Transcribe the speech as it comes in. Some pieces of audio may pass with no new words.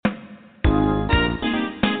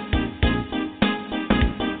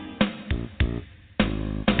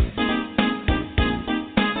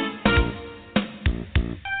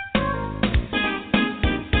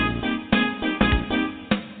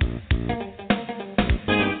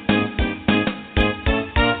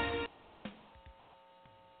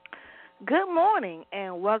morning,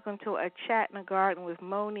 and welcome to A Chat in the Garden with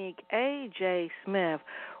Monique A.J. Smith,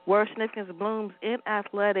 where significance blooms in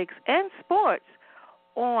athletics and sports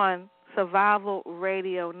on Survival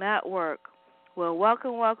Radio Network. Well,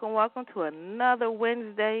 welcome to another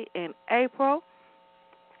Wednesday in April,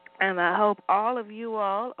 and I hope all of you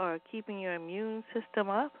all are keeping your immune system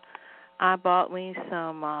up. I bought me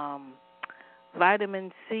some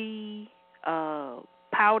vitamin C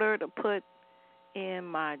powder to put in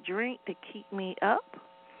my drink to keep me up.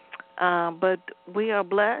 But we are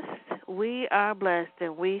blessed,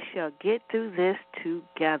 and we shall get through this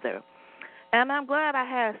together. And I'm glad I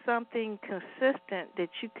had something consistent that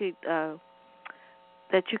you could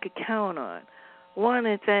count on. One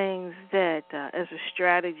of the things that as a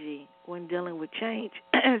strategy when dealing with change,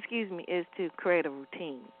 is to create a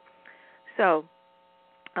routine. So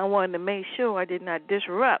I wanted to make sure I did not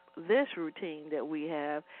disrupt this routine that we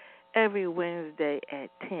have every Wednesday at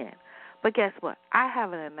 10. But guess what? I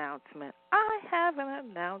have an announcement.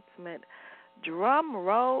 Drum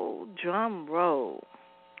roll.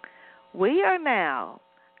 We are now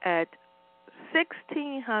at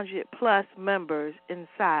 1,600 plus members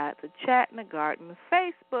inside the Chat in the Garden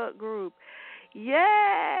Facebook group.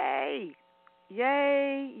 Yay!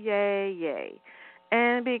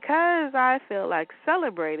 And because I feel like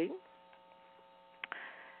celebrating,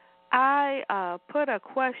 I put a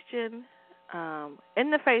question in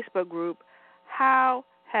the Facebook group: how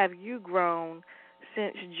have you grown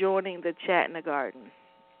since joining the Chat in the Garden?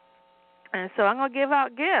 And so I'm going to give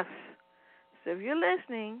out gifts. So if you're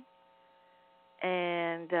listening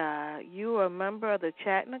and you are a member of the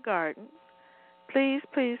Chat in the Garden, please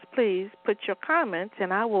put your comments,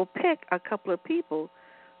 and I will pick a couple of people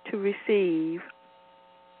to receive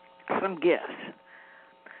some gifts.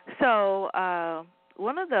 So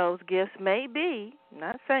one of those gifts may be,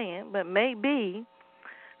 not saying, but may be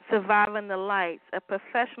Surviving the Lights, a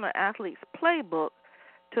professional athlete's playbook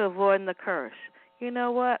to avoiding the curse. You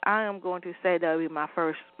know what? I am going to say that will be my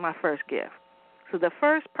first gift. So the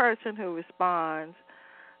first person who responds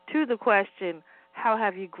to the question, how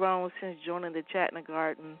have you grown since joining the Chat in the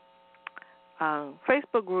Garden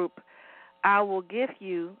Facebook group, I will give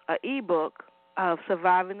you an ebook of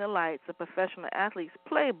Surviving the Lights, a professional athlete's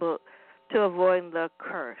playbook to avoiding the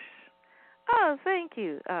curse. Oh, thank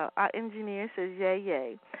you. Our engineer says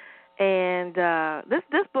yay. And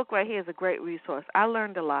this book right here is a great resource. I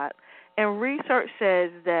learned a lot. And research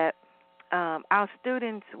says that our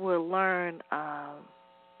students will learn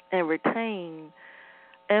and retain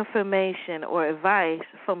information or advice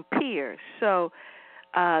from peers. So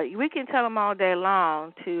we can tell them all day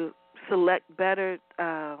long to select better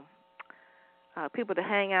people to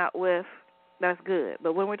hang out with. That's good.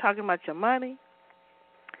 But when we're talking about your money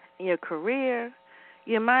and your career,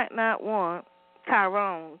 you might not want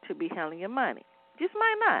Tyrone to be handling your money. Just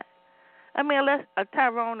might not. I mean, unless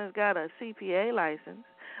Tyrone has got a CPA license.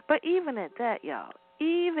 But even at that, y'all,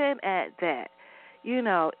 you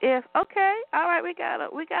know, if okay, all right, we got a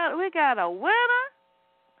winner.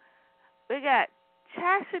 We got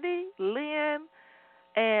Chastity Lynn,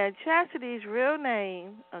 and Chastity's real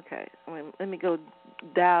name. Okay, let me go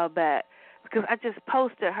dial back because I just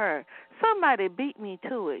posted her. Somebody beat me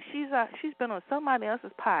to it. She's been on somebody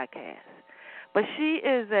else's podcast, but she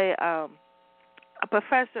is a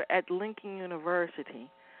professor at Lincoln University,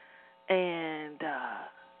 and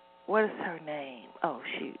what is her name? Oh,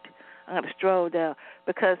 shoot. I'm going to stroll down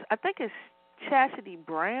because I think it's Chastity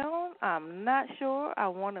Brown. I'm not sure. I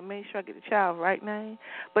want to make sure I get the child's right name.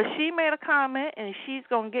 But she made a comment, and she's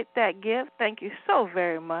going to get that gift. Thank you so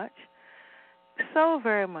very much. So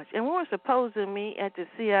very much. And we were supposed to meet at the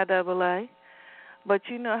CIAA, but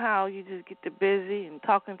you know how you just get too busy and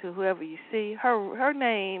talking to whoever you see. Her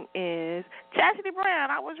name is Chastity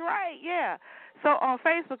Brown. I was right, yeah. So on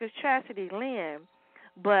Facebook it's Chastity Lynn,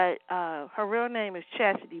 but her real name is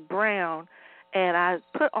Chastity Brown. And I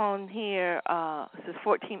put on here, this is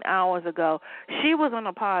 14 hours ago, she was on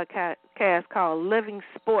a podcast called Living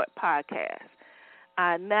Sport Podcast,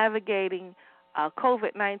 navigating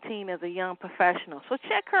COVID-19 as a young professional. So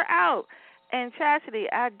check her out. And Chastity,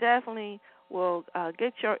 I definitely will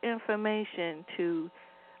get your information to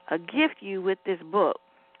gift you with this book,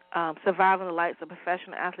 Surviving the Lights, a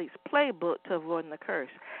Professional Athlete's Playbook to Avoiding the Curse.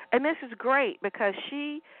 And this is great because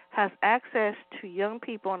she has access to young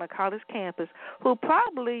people on a college campus who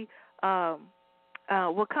probably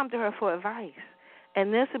will come to her for advice.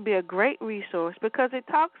 And this would be a great resource because it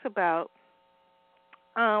talks about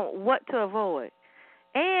what to avoid.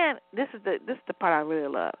 And this is the part I really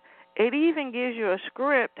love. It even gives you a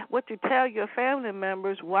script, what to tell your family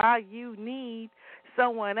members why you need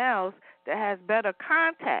someone else that has better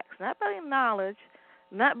contacts, not better knowledge,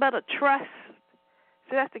 not better trust.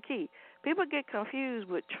 So that's the key. People get confused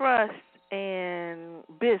with trust and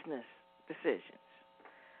business decisions.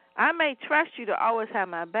 I may trust you to always have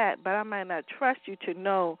my back, but I might not trust you to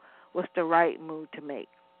know what's the right move to make.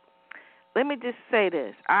 Let me just say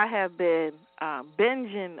this. I have been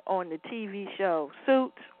binging on the TV show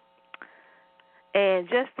Suits, and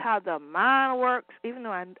just how the mind works, even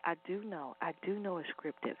though I do know it's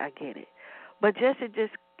scripted, I get it. But it's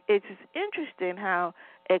just interesting how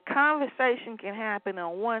a conversation can happen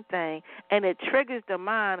on one thing and it triggers the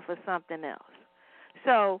mind for something else.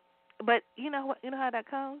 So, but you know how that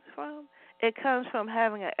comes from? It comes from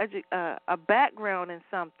having a background in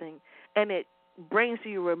something, and it brings to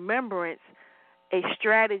your remembrance a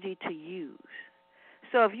strategy to use.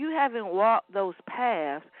 So if you haven't walked those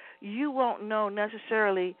paths, you won't know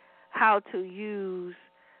necessarily how to use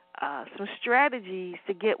some strategies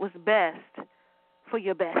to get what's best for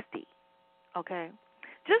your bestie, okay?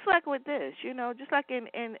 Just like with this, just like in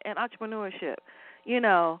entrepreneurship,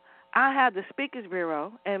 I have the Speakers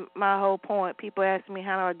Bureau, and my whole point, people ask me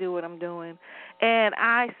how do I do what I'm doing, and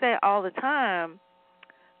I say all the time,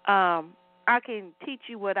 I can teach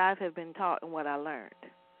you what I have been taught and what I learned.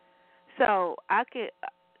 So I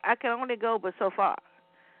can only go but so far.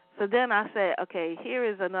 So then I say, okay, here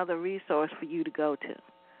is another resource for you to go to.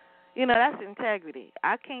 That's integrity.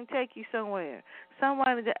 I can't take you somewhere.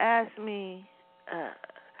 Somebody to ask me, how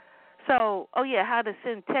to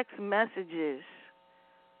send text messages,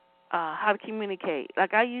 how to communicate.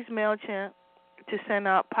 Like I use MailChimp to send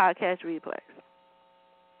out podcast replays.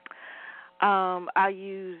 I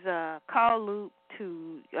use Call Loop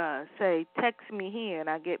to say, text me here, and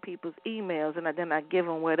I get people's emails, and then I give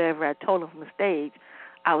them whatever I told them from the stage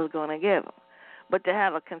I was going to give them. But to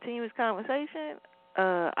have a continuous conversation,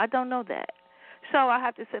 I don't know that. So I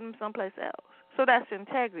have to send them someplace else. So that's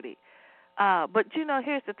integrity. But,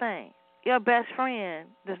 here's the thing. Your best friend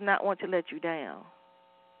does not want to let you down.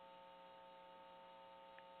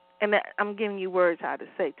 And I'm giving you words how to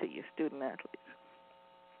say to your student athletes.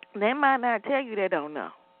 They might not tell you they don't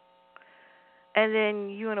know. And then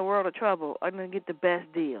you're in a world of trouble are going to get the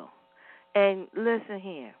best deal. And listen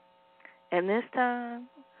here. And this time,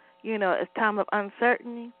 it's time of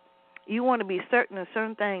uncertainty. You want to be certain of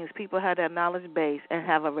certain things. People have that knowledge base and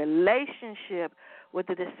have a relationship with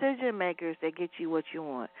the decision makers that get you what you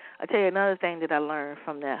want. I'll tell you another thing that I learned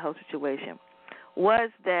from that whole situation was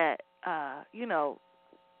that,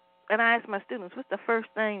 and I asked my students, what's the first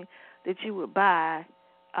thing that you would buy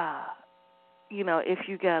if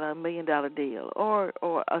you got $1 million deal or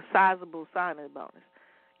a sizable signing bonus?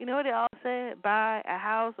 You know what they all said? Buy a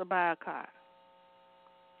house or buy a car.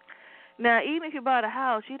 Now, even if you buy a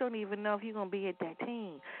house, you don't even know if you're going to be at that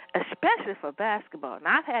team, especially for basketball.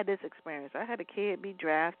 Now, I've had this experience. I had a kid be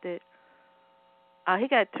drafted. He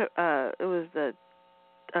got it was a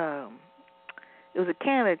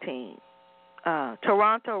Canada team,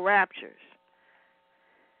 Toronto Raptors.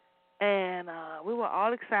 And we were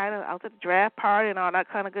all excited. I was at the draft party and all that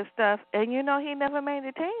kind of good stuff. And, he never made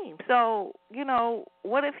the team. So,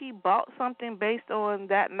 what if he bought something based on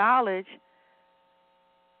that knowledge?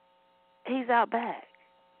 He's out back.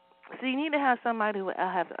 So you need to have somebody who will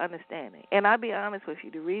have the understanding. And I'll be honest with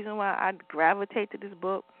you, the reason why I gravitate to this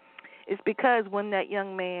book is because when that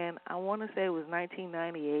young man, I want to say it was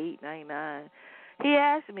 1998, 99, he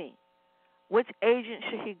asked me, which agent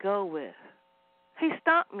should he go with? He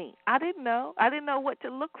stumped me. I didn't know. I didn't know what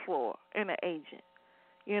to look for in an agent.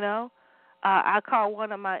 I called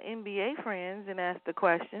one of my NBA friends and asked the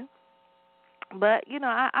question. But,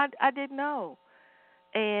 I didn't know.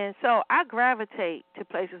 And so I gravitate to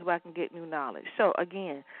places where I can get new knowledge. So,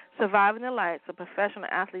 again, Surviving the Lights, a professional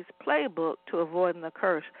athlete's playbook to avoiding the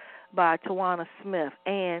curse by Tawana Smith.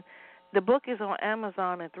 And the book is on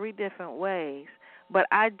Amazon in 3 different ways. But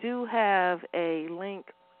I do have a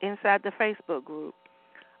link inside the Facebook group.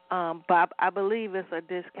 But I believe it's a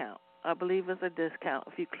discount.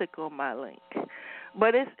 If you click on my link.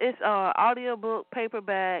 But it's audiobook,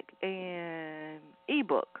 paperback, and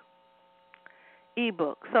ebook.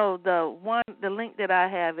 So the link that I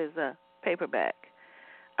have is a paperback,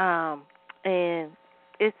 and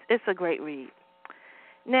it's a great read.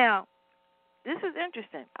 Now, this is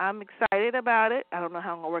interesting. I'm excited about it. I don't know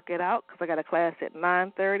how I'm gonna work it out because I got a class at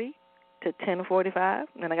 9:30 to 10:45,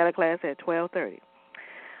 and I got a class at 12:30.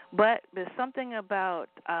 But there's something about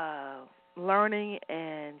learning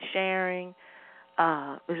and sharing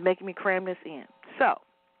is making me cram this in. So,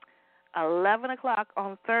 11 o'clock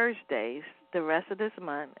on Thursdays, the rest of this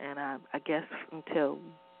month, and I guess until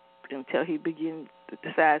he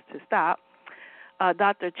decides to stop,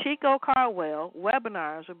 Dr. Chico Caldwell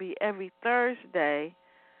webinars will be every Thursday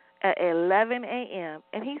at 11 a.m.,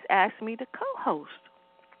 and he's asked me to co-host.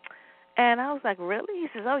 And I was like, really? He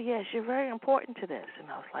says, oh, yes, you're very important to this.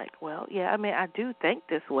 And I was like, well, yeah, I mean, I do think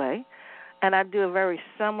this way, and I do a very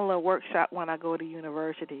similar workshop when I go to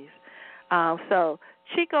universities. So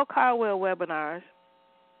Chico Caldwell webinars,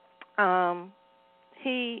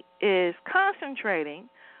 he is concentrating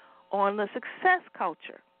on the success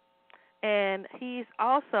culture. And he's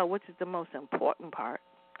also, which is the most important part,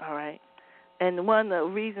 all right, and one of the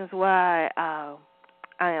reasons why I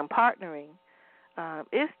am partnering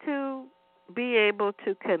is to be able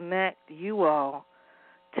to connect you all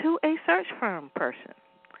to a search firm person.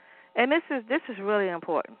 And this is really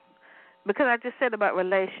important because I just said about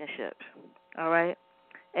relationships, all right,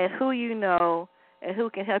 and who you know and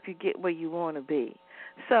who can help you get where you want to be.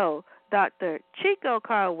 So Dr. Chico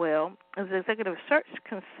Caldwell is the executive search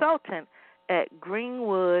consultant at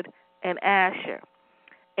Greenwood and Asher.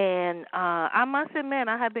 And I must admit,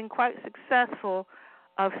 I have been quite successful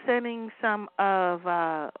of sending some of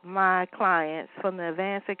my clients from the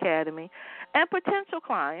Advanced Academy and potential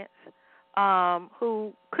clients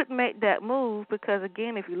who couldn't make that move because,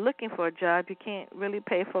 again, if you're looking for a job, you can't really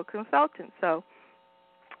pay for a consultant. So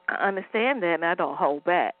I understand that, and I don't hold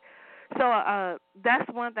back. So that's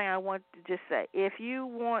one thing I want to just say. If you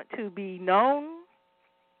want to be known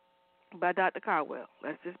by Dr. Caldwell,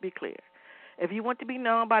 let's just be clear. If you want to be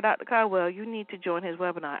known by Dr. Caldwell, you need to join his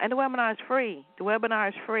webinar. And the webinar is free. The webinar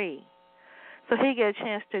is free. So he gets a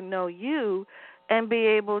chance to know you and be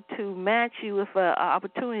able to match you with an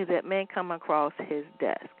opportunity that may come across his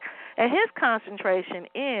desk. And his concentration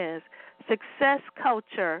is success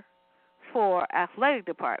culture for athletic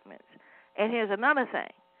departments. And here's another thing.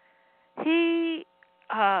 He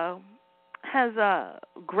has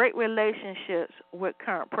great relationships with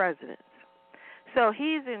current presidents. So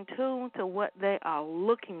he's in tune to what they are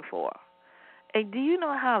looking for. And do you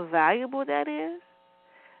know how valuable that is?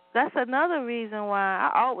 That's another reason why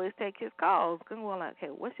I always take his calls. Because I'm like, hey,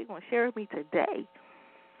 what's he going to share with me today?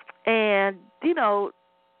 And, you know,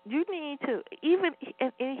 you need to, even,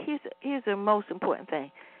 and here's the most important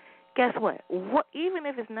thing. Guess what? Even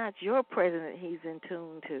if it's not your president he's in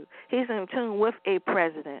tune to, he's in tune with a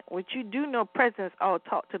president, which you do know presidents all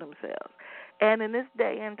talk to themselves. And in this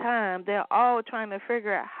day and time, they're all trying to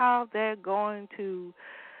figure out how they're going to,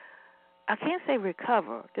 I can't say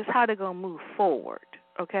recover, just how they're going to move forward,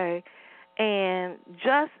 okay? And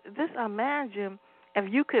just imagine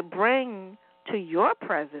if you could bring to your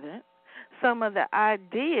president some of the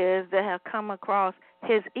ideas that have come across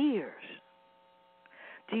his ears.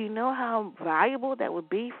 Do you know how valuable that would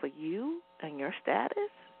be for you and your status?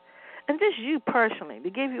 And just you personally, to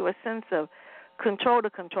give you a sense of control the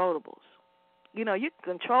controllables. You know, you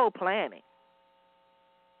can control planning.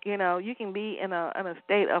 You know, you can be in a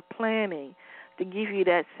state of planning to give you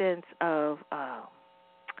that sense of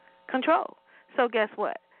control. So guess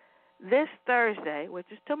what? This Thursday, which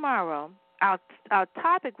is tomorrow, our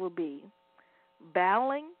topic will be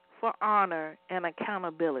battling for honor and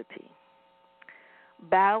accountability.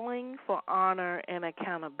 Battling for honor and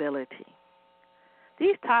accountability.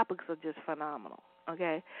 These topics are just phenomenal,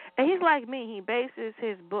 okay? And he's like me. He bases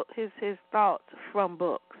his thoughts from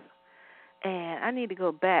books. And I need to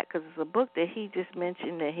go back because it's a book that he just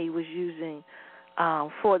mentioned that he was using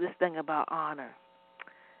for this thing about honor.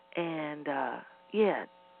 And, yeah,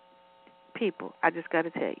 people, I just got to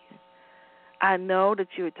tell you, I know that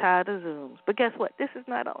you're tired of Zooms. But guess what? This is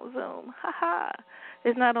not on Zoom. Ha-ha.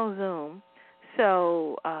 It's not on Zoom.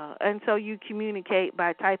 So, and so you communicate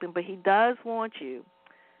by typing, but he does want you,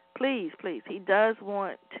 please, he does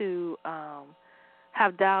want to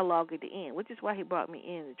have dialogue at the end, which is why he brought me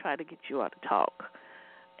in to try to get you all to talk.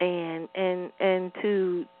 And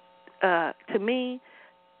to me,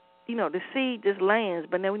 you know, the seed just lands,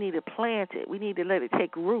 but then we need to plant it. We need to let it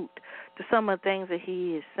take root to some of the things that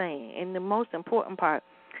he is saying. And the most important part,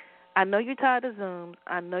 I know you're tired of Zooms.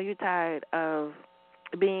 I know you're tired of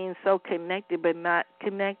being so connected but not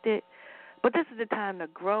connected. But this is the time to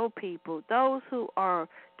grow people. Those who are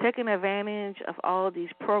taking advantage of all these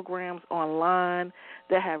programs online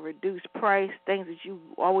that have reduced price, things that you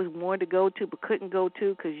always wanted to go to but couldn't go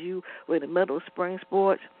to because you were in the middle of spring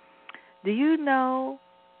sports. Do you know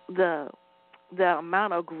the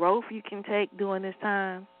amount of growth you can take during this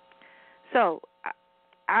time? So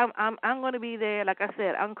I'm going to be there. Like I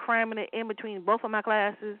said, I'm cramming it in between both of my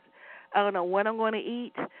classes. I don't know when I'm going to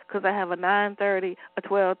eat because I have a 9:30, a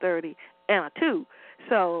 12:30, and a 2.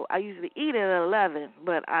 So I usually eat at 11.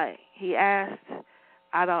 But he asked,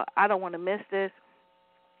 I don't want to miss this.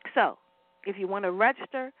 So if you want to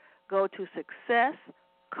register, go to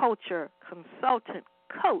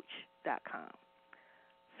successcultureconsultantcoach.com.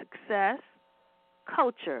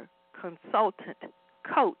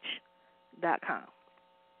 Successcultureconsultantcoach.com.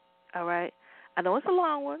 All right. I know it's a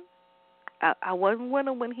long one. I wasn't with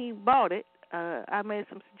him when he bought it. I made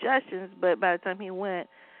some suggestions, but by the time he went,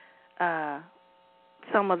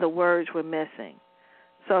 some of the words were missing.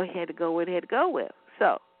 So he had to go with what he had to go with.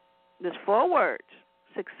 So there's 4 words: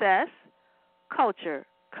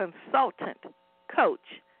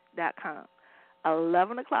 successcultureconsultantcoach.com.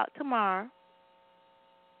 11 o'clock tomorrow,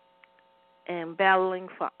 and battling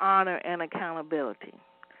for honor and accountability.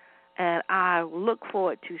 And I look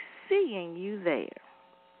forward to seeing you there.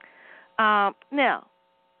 Now,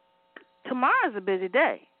 tomorrow's a busy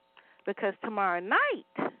day because tomorrow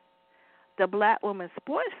night, the Black Women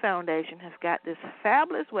Sports Foundation has got this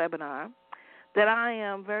fabulous webinar that I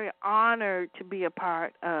am very honored to be a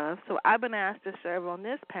part of. So I've been asked to serve on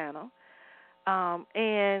this panel,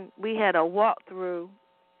 and we had a walkthrough.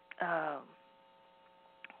 I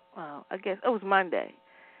guess it was Monday,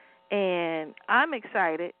 and I'm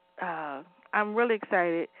excited. I'm really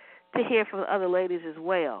excited to hear from the other ladies as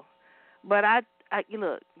well. But I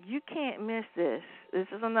look, you can't miss this. This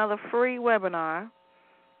is another free webinar.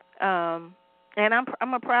 And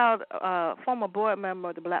I'm a proud former board member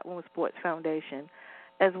of the Black Women's Sports Foundation,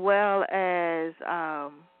 as well as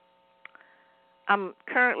I'm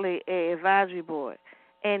currently an advisory board.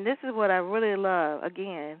 And this is what I really love,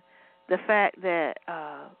 again, the fact that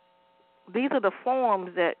these are the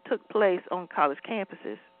forums that took place on college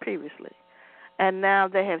campuses previously. And now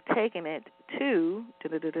they have taken it to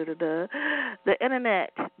the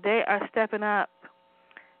Internet. They are stepping up,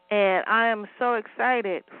 and I am so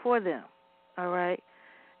excited for them, all right?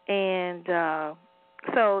 And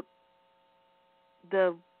so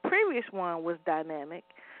the previous one was dynamic,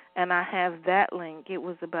 and I have that link. It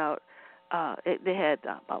was about, they had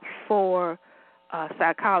about 4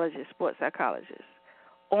 psychologists, sports psychologists,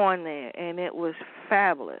 on there, and it was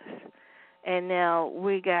fabulous. And now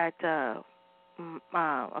we got a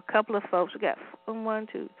couple of folks. We got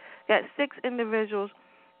 6 individuals,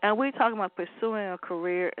 and we're talking about pursuing a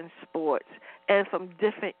career in sports and from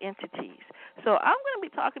different entities. So I'm going to be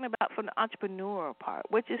talking about from the entrepreneurial part,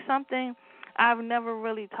 which is something I've never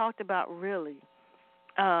really talked about really.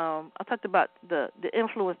 I talked about the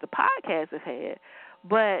influence the podcast have had,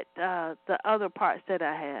 but the other parts that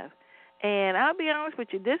I have. And I'll be honest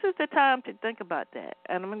with you, this is the time to think about that.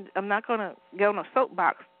 And I'm not going to get on a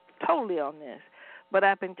soapbox totally on this, but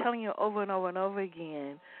I've been telling you over and over and over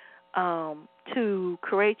again to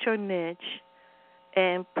create your niche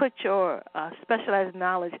and put your specialized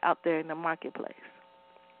knowledge out there in the marketplace.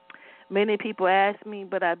 Many people ask me,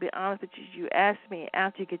 but I'll be honest with you, you ask me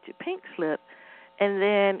after you get your pink slip, and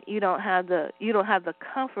then you don't have the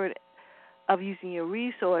comfort of using your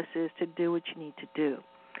resources to do what you need to do.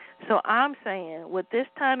 So I'm saying, with this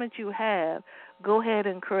time that you have, go ahead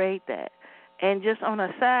and create that. And just on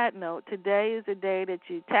a side note, today is the day that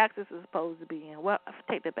your taxes are supposed to be in. Well,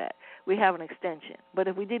 take that back. We have an extension. But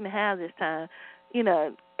if we didn't have this time,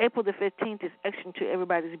 April the 15th is etched to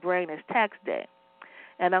everybody's brain as tax day.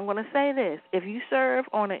 And I'm going to say this. If you serve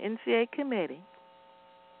on an NCA committee,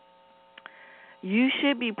 you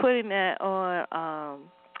should be putting that on,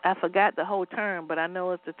 I forgot the whole term, but I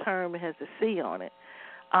know it's the term that has a C on it.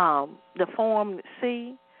 The Form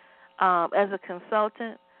C as a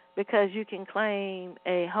consultant, because you can claim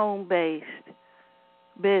a home-based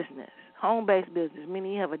business. Home-based business,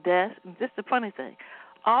 meaning you have a desk. And this is the funny thing.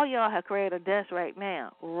 All y'all have created a desk right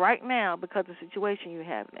now, because of the situation you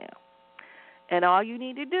have now. And all you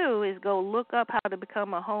need to do is go look up how to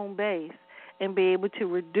become a home base and be able to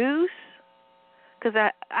reduce,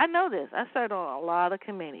 because I know this. I served on a lot of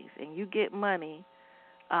committees, and you get money,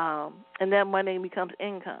 and that money becomes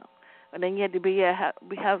income. And then you have to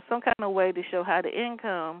have some kind of way to show how the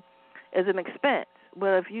income is an expense.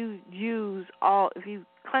 But if you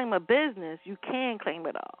claim a business, you can claim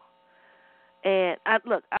it all. And I'm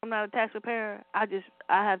not a tax preparer. I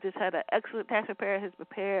have just had an excellent tax preparer who's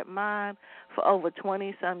prepared mine for over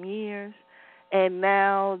 20-some years. And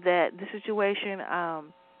now that the situation,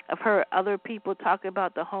 I've heard other people talk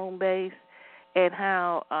about the home base and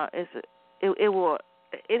how it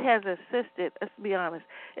has assisted, let's be honest,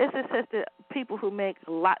 it's assisted people who make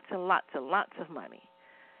lots and lots and lots of money.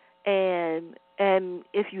 And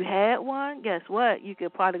if you had one, guess what? You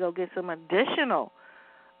could probably go get some additional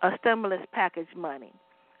stimulus package money,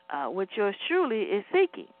 which yours truly is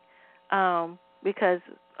seeking. Because,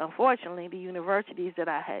 unfortunately, the universities that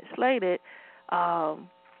I had slated, I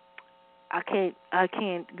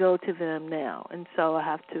can't go to them now. And so I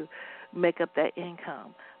have to make up that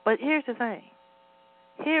income. But here's the thing.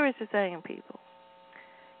 Here is the thing, people.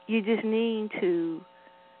 You just need to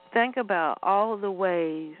think about all the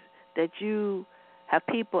ways that you have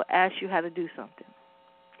people ask you how to do something.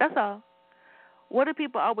 That's all. What do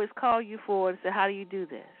people always call you for and say, how do you do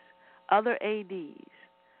this? Other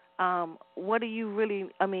ADs. What do you really,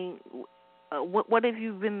 what have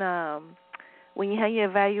you been, when you have your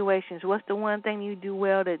evaluations, what's the one thing you do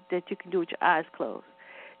well that you can do with your eyes closed?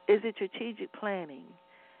 Is it strategic planning?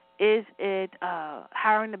 Is it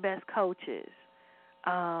hiring the best coaches?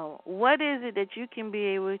 What is it that you can be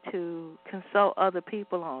able to consult other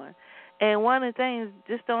people on? And one of the things,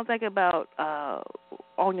 just don't think about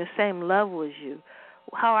on the same level as you.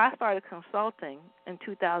 How I started consulting in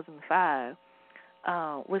 2005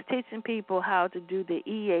 was teaching people how to do the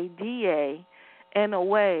EADA in a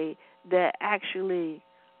way that actually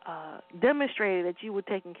demonstrated that you were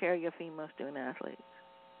taking care of your female student athletes.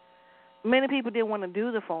 Many people didn't want to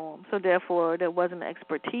do the form, so therefore there wasn't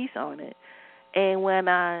expertise on it. And when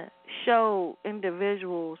I showed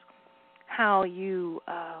individuals how you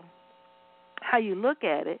look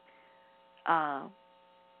at it,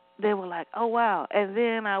 they were like, "Oh wow!" And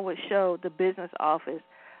then I would show the business office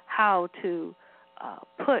how to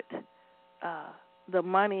put the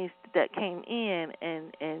monies that came in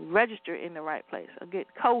and register in the right place, or get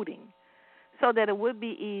coding, so that it would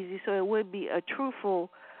be easy, so it would be a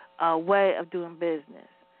truthful way of doing business.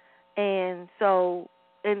 And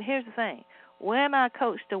here's the thing. When I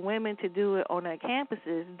coach the women to do it on their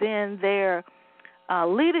campuses, then their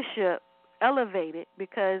leadership elevated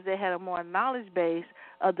because they had a more knowledge base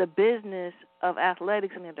of the business of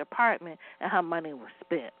athletics in their department and how money was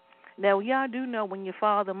spent. Now, y'all do know when you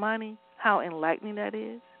follow the money, how enlightening that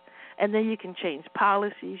is. And then you can change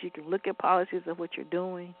policies. You can look at policies of what you're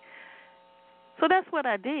doing. So that's what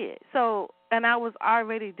I did. And I was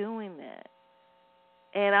already doing that.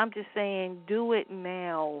 And I'm just saying, do it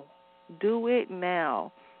now. Do it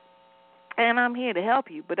now. And I'm here to help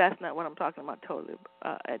you, but that's not what I'm talking about totally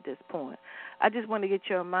at this point. I just want to get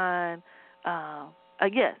your mind,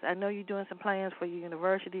 yes, I know you're doing some plans for your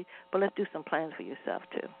university, but let's do some plans for yourself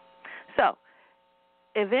too. So,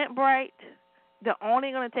 Eventbrite, they're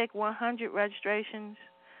only going to take 100 registrations.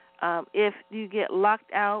 If you get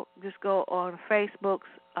locked out, just go on Facebook's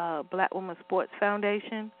Black Women Sports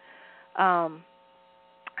Foundation.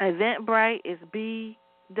 Eventbrite is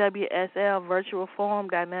BWSL, Virtual Forum,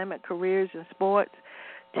 Dynamic Careers in Sports,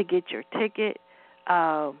 to get your ticket.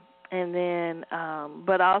 And then,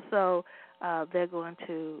 but also they're going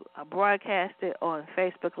to broadcast it on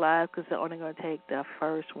Facebook Live because they're only going to take the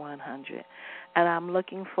first 100. And I'm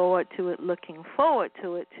looking forward to it,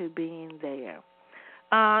 to being there.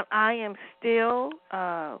 I am still,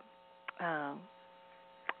 I'm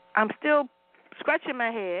still scratching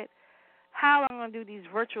my head how I'm going to do these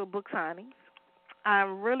virtual book signings. I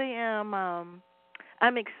really am.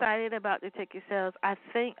 I'm excited about the ticket sales.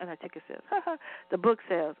 The book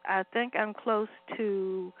sales. I think I'm close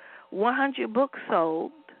to 100 books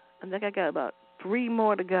sold. I think I got about 3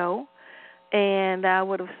 more to go, and I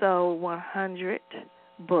would have sold 100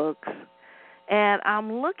 books. And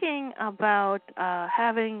I'm looking about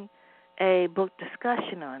having a book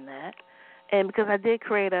discussion on that, and because I did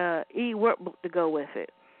create a e-workbook to go with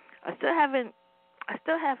it. I still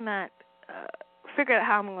have not figured out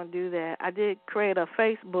how I'm going to do that. I did create a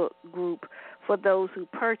Facebook group for those who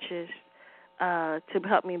purchased to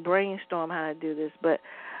help me brainstorm how to do this. But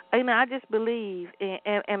I just believe,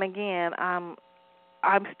 and again, I'm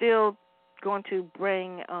still going to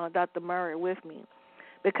bring Dr. Murray with me,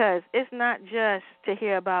 because it's not just to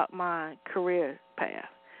hear about my career path.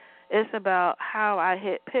 It's about how I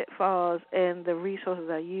hit pitfalls and the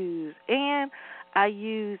resources I use. And I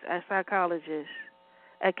use a psychologist,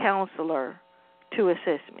 a counselor, to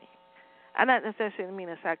assist me. I don't necessarily mean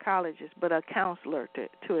a psychologist, but a counselor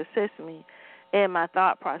to assist me in my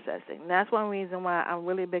thought processing. And that's one reason why I'm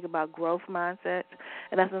really big about growth mindsets,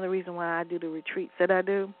 and that's another reason why I do the retreats that I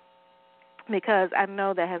do, because I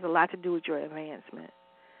know that has a lot to do with your advancement.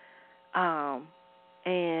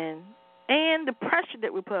 And the pressure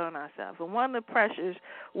that we put on ourselves. And one of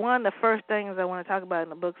the first things I want to talk about in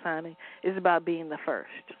the book signing is about being the first.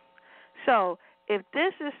 So if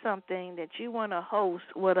this is something that you want to host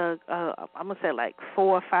with I'm going to say like 4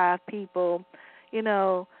 or 5 people, and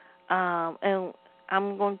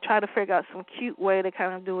I'm going to try to figure out some cute way to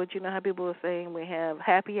kind of do it. You know how people are saying we have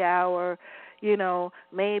happy hour,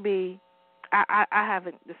 maybe I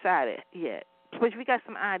haven't decided yet. But if you got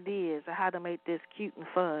some ideas of how to make this cute and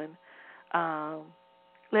fun,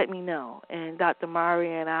 let me know. And Dr.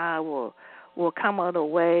 Mari and I will come out of the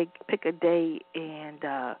way, pick a date, and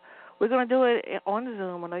We're going to do it on the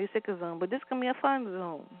Zoom. I know you're sick of Zoom, but this is going to be a fun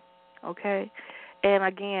Zoom, okay? And,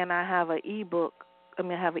 again, I have an e-book. I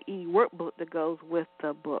have an e-workbook that goes with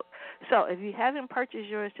the book. So if you haven't purchased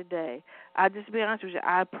yours today, I'll just be honest with you,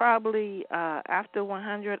 I probably, after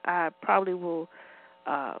 100, I probably will,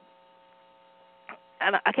 and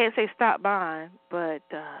I can't say stop buying, but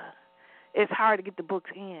it's hard to get the books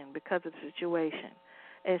in because of the situation.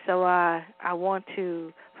 And so I want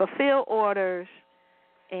to fulfill orders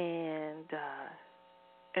and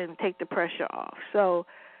take the pressure off. So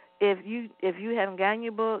if you haven't gotten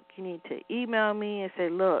your book, you need to email me and say,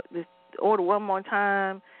 look, just order one more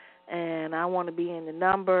time, and I want to be in the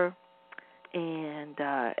number, and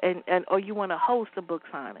or you want to host a book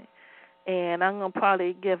signing, and I'm gonna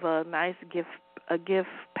probably give a nice gift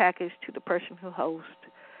package to the person who hosts,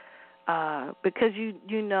 because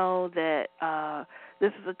you know that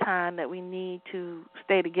this is a time that we need to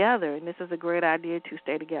stay together, and this is a great idea to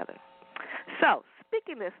stay together. So,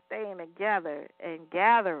 speaking of staying together and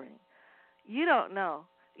gathering, you don't know.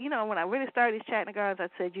 You know, when I really started these chatting girls, I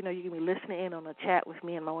said, you can be listening in on a chat with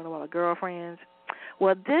me and one of my girlfriends.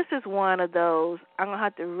 Well, this is one of those. I'm going to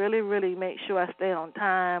have to really, really make sure I stay on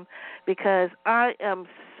time because I am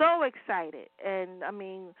so excited. And,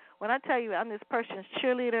 when I tell you I'm this person's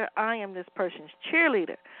cheerleader, I am this person's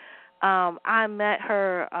cheerleader. I met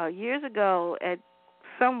her years ago at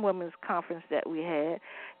some women's conference that we had,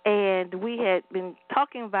 and we had been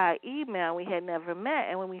talking via email. We had never met,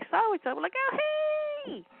 and when we saw each other, we're like, oh,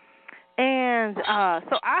 hey! And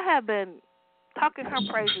so I have been talking her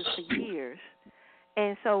praises for years.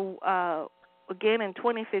 And so, again, in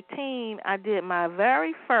 2015, I did my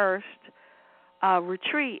very first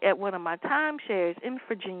retreat at one of my timeshares in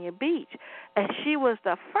Virginia Beach, and she was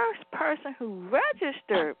the first person who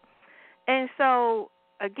registered. And so,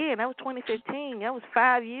 again, that was 2015. That was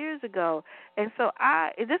 5 years ago. And so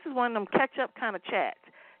this is one of them catch-up kind of chats.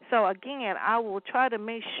 So, again, I will try to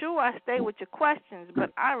make sure I stay with your questions,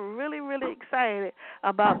 but I'm really, really excited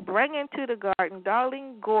about bringing to the garden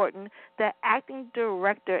Darlene Gordon, the acting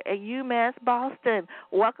director at UMass Boston.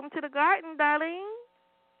 Welcome to the garden, Darlene.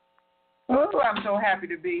 Oh, I'm so happy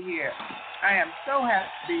to be here. I am so happy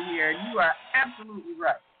to be here. You are absolutely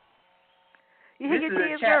right. You hear your cheers,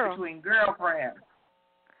 this is a chat between girlfriends.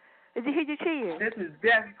 Did you hear your cheers? This is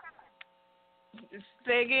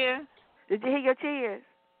Say again? Did you hear your cheers?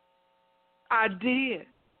 I did.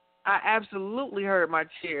 I absolutely heard my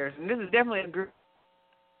cheers, and this is definitely a group.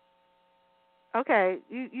 Okay,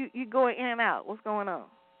 you going in and out. What's going on?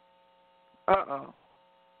 Uh-oh.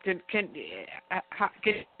 Can you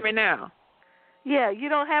hear me now? Yeah, you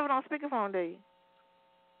don't have it on speakerphone, do you?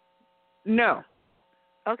 No.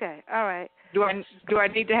 Okay, all right. Do I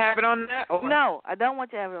need to have it on that? Or? No, I don't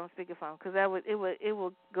want you to have it on speakerphone because it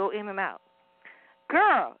will go in and out.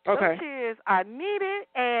 Girl, okay. Those cheers are needed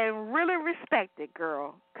and really respected,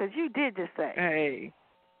 girl, because you did just say. Hey.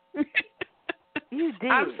 You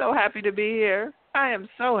did. I'm so happy to be here. I am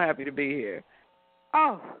so happy to be here.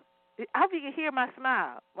 Oh, I hope you can hear my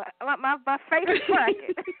smile. My face is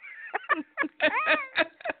cracking.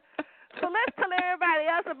 So let's tell everybody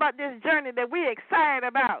else about this journey that we're excited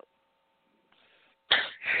about.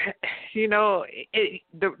 You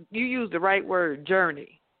used the right word,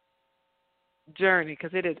 journey. Journey,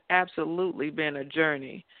 because it has absolutely been a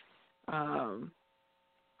journey.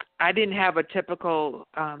 I didn't have a typical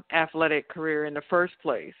athletic career in the first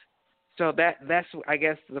place. So that's, I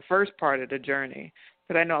guess, the first part of the journey.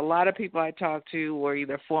 But I know a lot of people I talk to were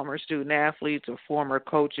either former student athletes or former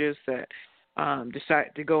coaches that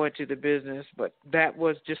decided to go into the business. But that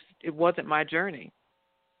was it wasn't my journey.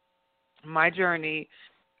 My journey,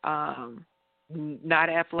 not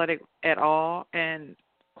athletic at all. And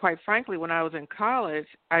quite frankly, when I was in college,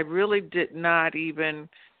 I really did not even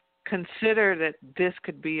consider that this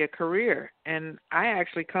could be a career. And I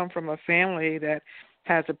actually come from a family that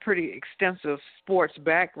has a pretty extensive sports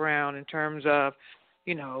background in terms of,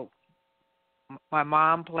 my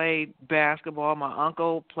mom played basketball. My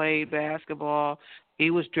uncle played basketball. He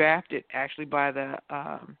was drafted actually by the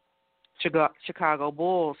Chicago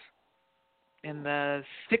Bulls in the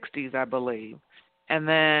 60s, I believe. And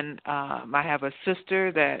then I have a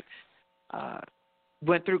sister that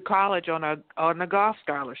went through college on a golf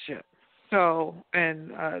scholarship. So,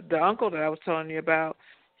 and the uncle that I was telling you about,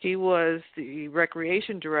 he was the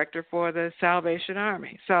recreation director for the Salvation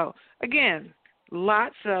Army. So, again,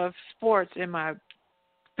 lots of sports in my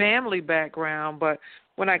family background, but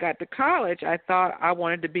when I got to college, I thought I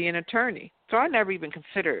wanted to be an attorney. So I never even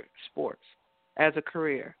considered sports as a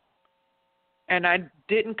career. And I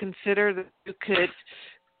didn't consider that you could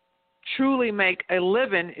truly make a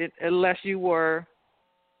living unless you were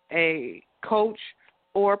a coach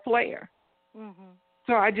or a player. Mhm.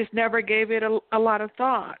 So I just never gave it a lot of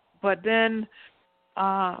thought. But then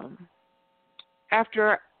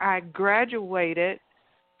after I graduated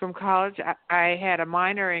from college, I had a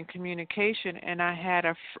minor in communication, and I had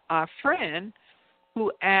a friend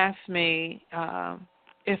who asked me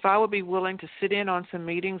if I would be willing to sit in on some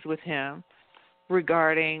meetings with him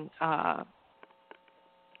regarding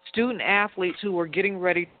student athletes who were getting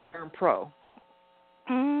ready to turn pro.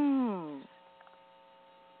 Mm.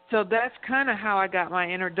 So that's kind of how I got my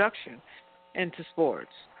introduction into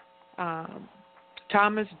sports.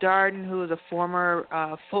 Thomas Darden, who is a former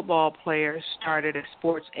football player, started a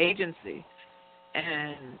sports agency,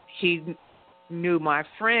 and he knew my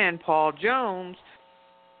friend Paul Jones,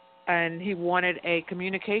 and he wanted a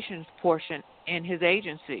communications portion in his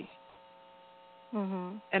agency.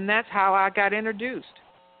 Mhm. And that's how I got introduced.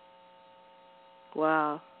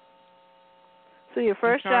 Wow. So your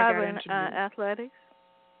first job in athletics?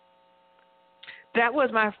 That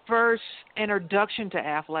was my first introduction to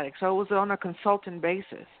athletics. So it was on a consultant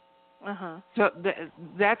basis. Uh-huh. So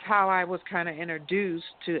that's how I was kind of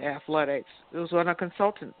introduced to athletics. It was on a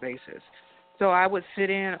consultant basis. So I would sit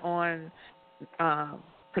in on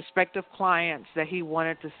prospective clients that he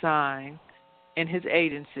wanted to sign in his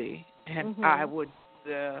agency, and I would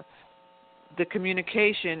the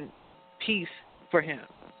communication piece for him.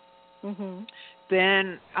 Mhm.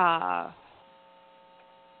 Then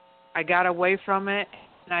I got away from it,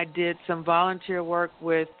 and I did some volunteer work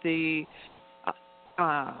with the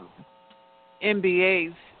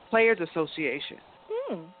NBA's Players Association,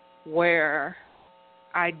 where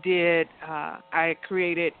I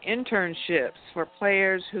created internships for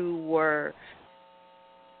players who were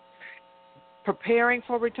preparing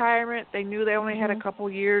for retirement. They knew they only had a couple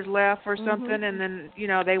years left or something, and then,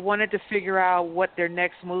 they wanted to figure out what their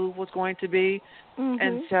next move was going to be.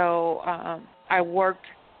 And so I worked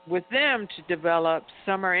with them to develop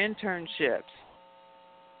summer internships,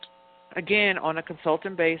 again, on a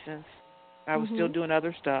consultant basis. I was still doing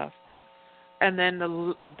other stuff. And then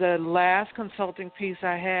the last consulting piece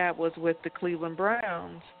I had was with the Cleveland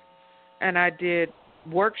Browns, and I did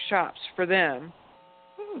workshops for them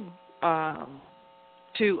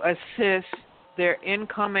to assist their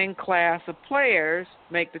incoming class of players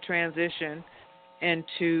make the transition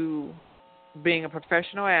into being a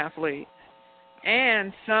professional athlete.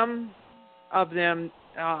 And some of them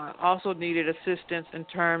also needed assistance in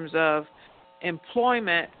terms of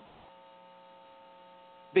employment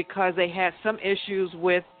because they had some issues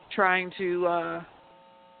with trying to,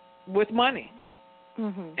 with money.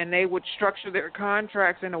 And they would structure their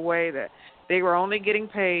contracts in a way that they were only getting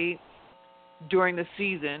paid during the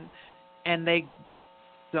season, and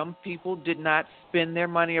some people did not spend their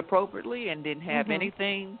money appropriately and didn't have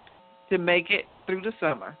anything to make it through the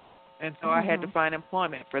summer. And so I had to find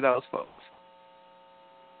employment for those folks.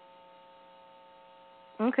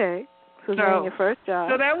 Okay. So then your first job.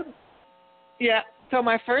 So that was, yeah. So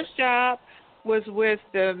my first job was with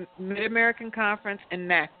the Mid-American Conference in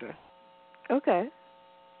NACDA. Okay.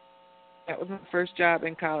 That was my first job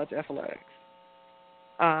in college athletics.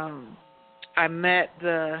 I met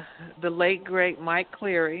the late, great Mike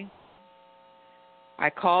Cleary. I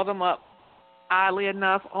called him up, oddly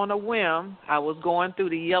enough, on a whim. I was going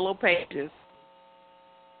through the yellow pages,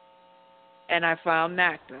 and I found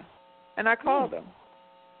NACDA, and I called him.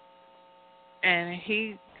 And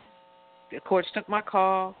he, of course, took my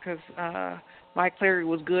call because Mike Cleary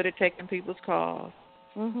was good at taking people's calls.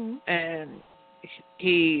 And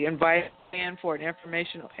he invited me in for an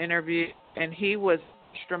informational interview, and he was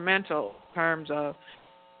instrumental in terms of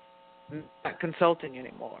not consulting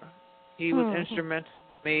anymore. He was instrumental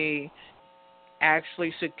in me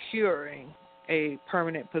actually securing a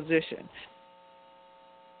permanent position.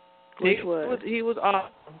 He was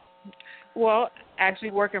awesome. Well,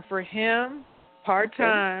 actually working for him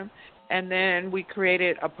part-time, and then we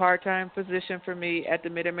created a part-time position for me at the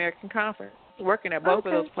Mid-American Conference, working at both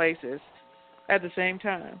of those places at the same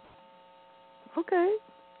time. Okay.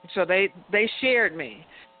 So they shared me.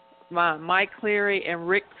 Mike Cleary and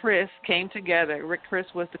Rick Chris came together. Rick Chris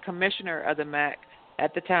was the commissioner of the MAC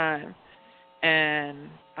at the time, and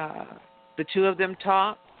the two of them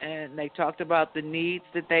talked, and they talked about the needs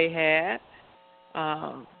that they had,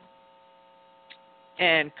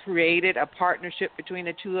 and created a partnership between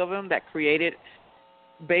the two of them that created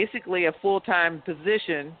basically a full-time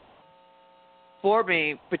position for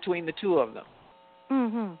me between the two of them.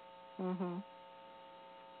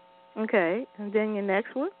 Okay, and then your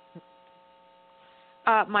next one?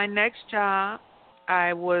 My next job,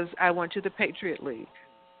 I went to the Patriot League.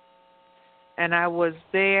 and I was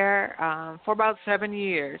there for about 7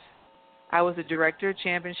 years. I was the director of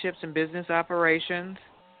championships and business operations.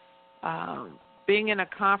 Being in a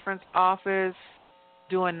conference office,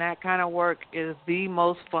 doing that kind of work is the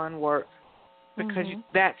most fun work because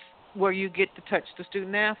that's where you get to touch the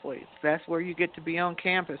student athletes. That's where you get to be on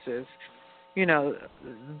campuses. You know,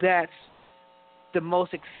 that's the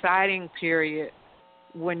most exciting period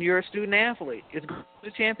when you're a student athlete is going to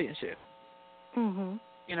the championship.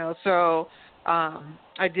 You know, so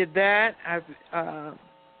I did that.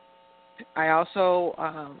 I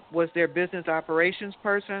also was their business operations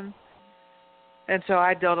person, and so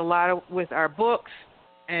I dealt a lot with our books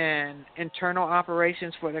and internal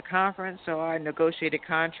operations for the conference. So I negotiated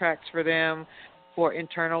contracts for them for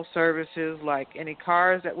internal services like any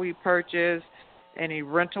cars that we purchased, any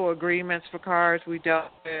rental agreements for cars we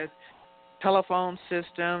dealt with, telephone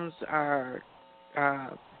systems, our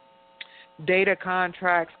data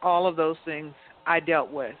contracts, all of those things I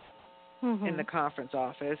dealt with in the conference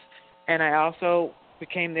office. And I also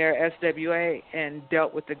became their SWA and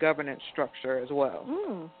dealt with the governance structure as well.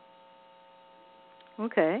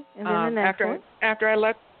 Okay. And then the next one? After I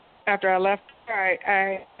left,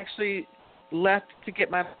 I actually left to get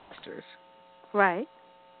my master's. Right.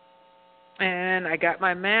 And I got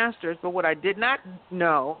my master's, but what I did not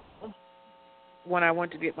know when I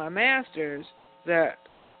went to get my master's that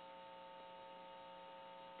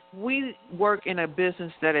we work in a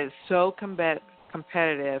business that is so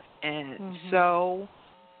competitive and so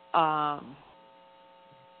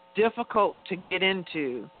difficult to get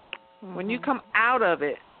into. When you come out of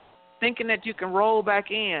it, thinking that you can roll back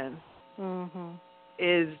in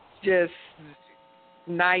is just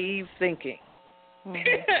naive thinking.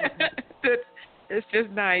 It's just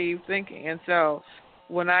naive thinking. And so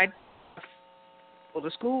when I go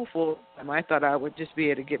to school full time, I thought I would just be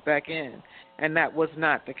able to get back in, and that was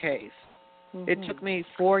not the case. It took me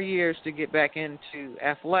 4 years to get back into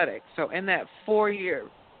athletics. So in that 4-year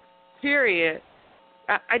period,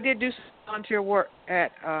 I did do some volunteer work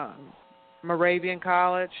at Moravian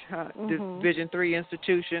College, Division III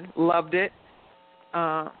institution. Loved it.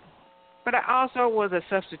 But I also was a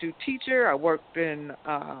substitute teacher. I worked in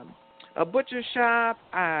a butcher shop.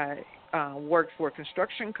 I worked for a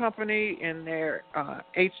construction company in their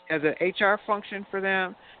as an HR function for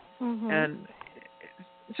them. And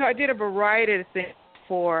so I did a variety of things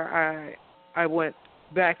before I went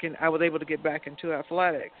back and I was able to get back into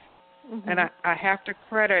athletics. And I have to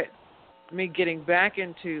credit me getting back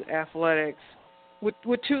into athletics with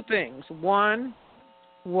two things. One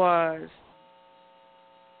was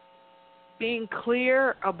being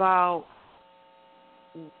clear about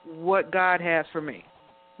what God has for me.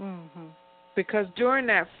 Because during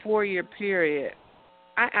that 4-year period,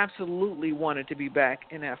 I absolutely wanted to be back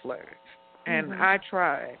in athletics. And I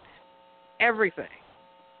tried everything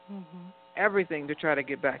to try to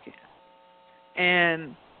get back in.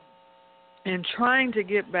 And in trying to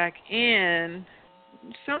get back in,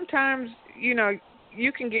 sometimes, you know,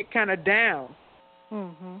 you can get kind of down.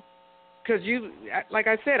 Because like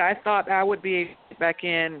I said, I thought I would be able to get back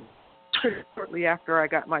in pretty shortly after I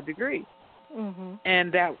got my degree.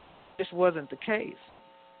 And that just wasn't the case.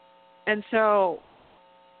 And so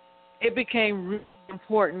it became really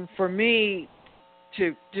important for me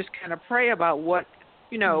to just kind of pray about what,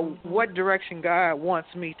 you know, what direction God wants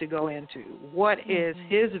me to go into. What is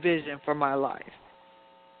His vision for my life?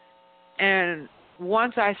 And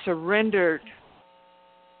once I surrendered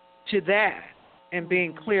to that and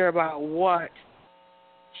being clear about what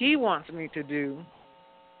He wants me to do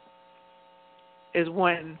is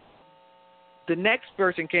when the next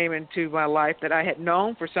person came into my life that I had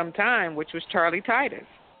known for some time, which was Charlie Titus.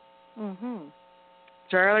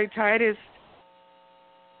 Charlie Titus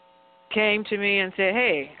came to me and said,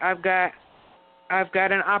 "Hey, I've got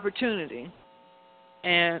an opportunity."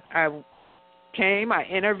 And I came, I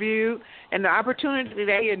interviewed, and the opportunity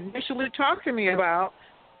they initially talked to me about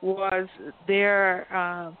was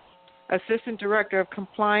their assistant director of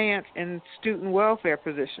compliance and student welfare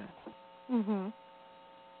position.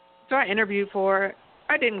 So I interviewed for it.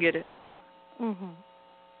 I didn't get it.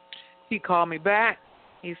 He called me back.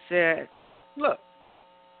 He said, "Look,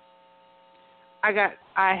 I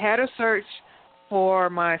had a search for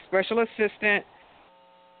my special assistant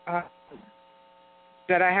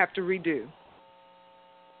that I have to redo.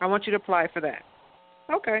 I want you to apply for that."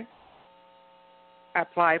 Okay. I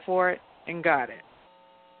applied for it and got it.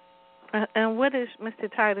 And what is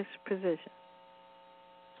Mr. Titus' position?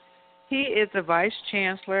 He is the Vice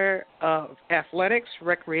Chancellor of Athletics,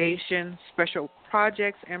 Recreation, Special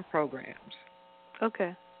Projects, and Programs.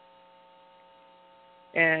 Okay.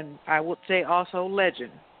 And I would say also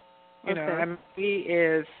legend. You know, Okay. I mean, he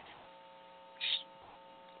is,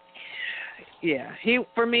 yeah, he,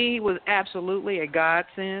 for me, he was absolutely a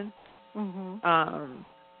godsend. Mhm. Um,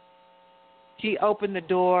 he opened the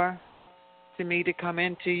door to me to come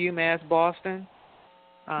into UMass Boston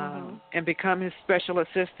Mhm. and become his special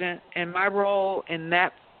assistant. And my role in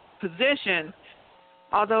that position,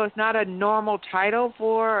 although it's not a normal title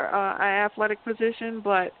for an athletic position,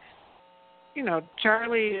 but you know,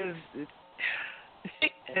 Charlie is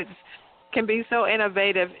can be so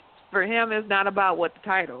innovative. For him, it's not about what the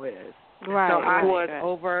title is. So Right. Right.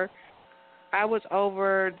 Right. I was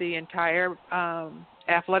over the entire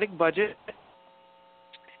athletic budget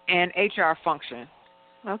and HR function.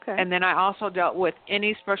 Okay. And then I also dealt with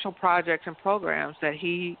any special projects and programs that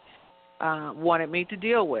he wanted me to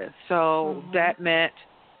deal with. So Mhm. that meant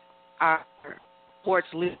our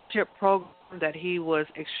sports leadership program that he was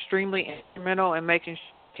extremely instrumental in making sure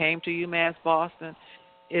came to UMass Boston.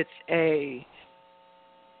 It's a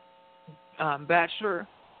bachelor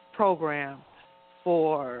program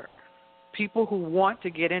for people who want to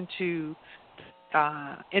get into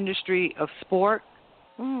industry of sport,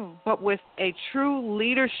 Mm. but with a true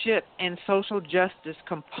leadership and social justice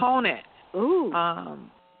component Ooh.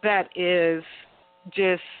 that is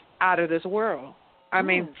just out of this world. I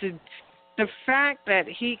mean, Mm. the fact that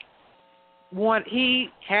he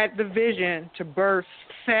had the vision to birth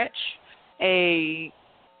such a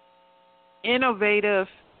innovative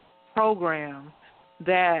program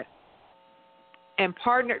that and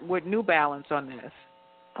partnered with New Balance on this.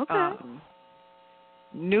 Okay.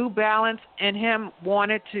 New Balance and him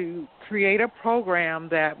wanted to create a program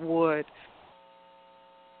that would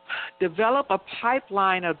develop a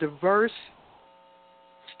pipeline of diverse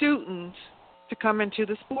students to come into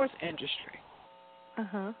the sports industry.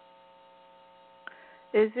 Uh-huh.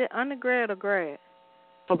 Is it undergrad or grad?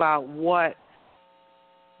 About what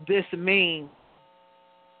this means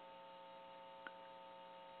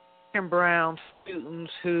and brown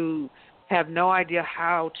students who have no idea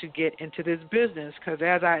how to get into this business, because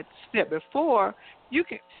as I said before,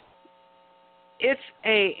 it's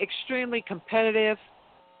a extremely competitive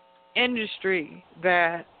industry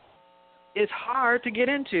that is hard to get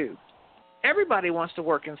into. Everybody wants to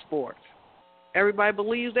work in sports. Everybody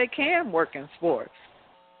believes they can work in sports,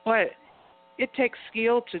 but it takes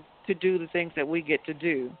skill to do the things that we get to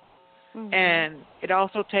do. Mhm. And it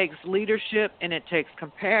also takes leadership, and it takes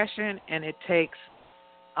compassion, and it takes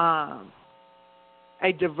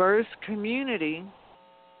a diverse community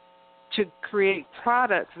to create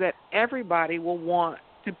products that everybody will want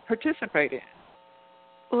to participate in.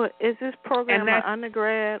 Well, is this program And an that's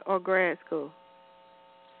undergrad or grad school?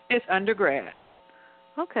 it's undergrad.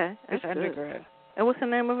 Okay, It's that's good. undergrad. And what's the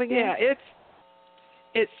name of it again? Yeah,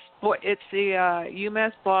 it's the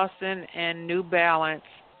UMass Boston and New Balance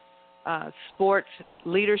Sports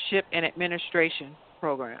Leadership and Administration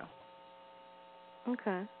program.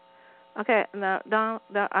 Okay. Okay. Now,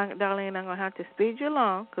 Darlene, I'm gonna have to speed you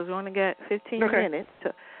along because we only got 15 Okay. minutes.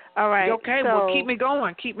 All right. Okay, well, So keep me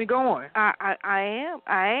going. Keep me going. I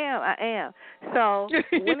am. So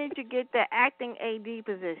when did you get the acting AD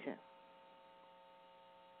position?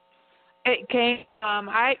 It came.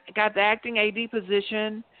 I got the acting AD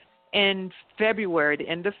position in February, the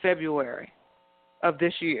end of February of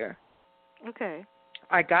this year. Okay.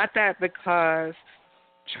 I got that because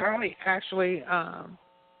Charlie actually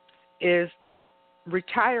is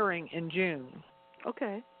retiring in June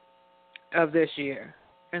Okay. of this year,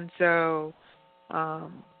 and so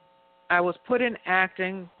I was put in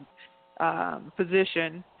acting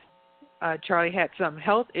position. Charlie had some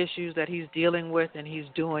health issues that he's dealing with, and he's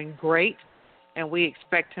doing great, and we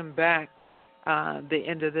expect him back the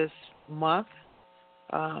end of this month.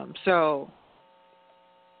 So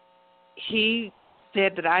he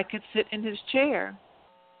said that I could sit in his chair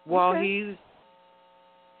while Okay. he's,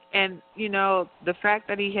 and you know, the fact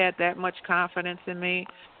that he had that much confidence in me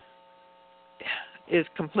is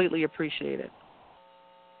completely appreciated.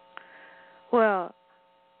 Well,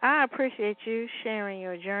 I appreciate you sharing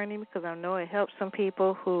your journey because I know it helps some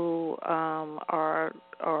people who are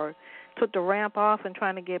took the ramp off and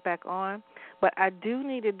trying to get back on. But I do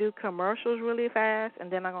need to do commercials really fast,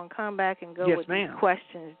 and then I'm gonna come back and go Yes, with these ma'am.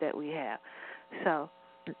 questions that we have. So,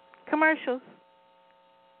 commercials.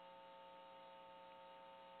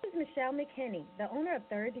 This is Michelle McKinney, the owner of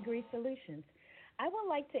Third Degree Solutions. I would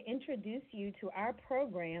like to introduce you to our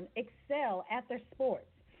program, Excel After Sports,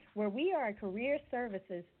 where we are career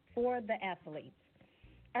services for the athletes.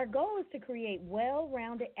 Our goal is to create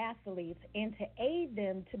well-rounded athletes and to aid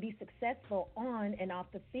them to be successful on and off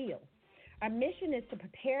the field. Our mission is to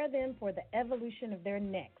prepare them for the evolution of their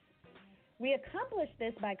next. We accomplish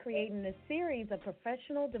this by creating a series of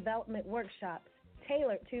professional development workshops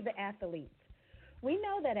tailored to the athletes. We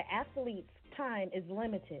know that an athlete's time is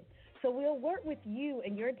limited, so we'll work with you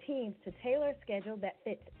and your teams to tailor a schedule that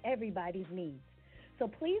fits everybody's needs. So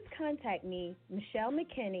please contact me, Michelle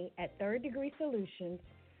McKinney, at Third Degree Solutions,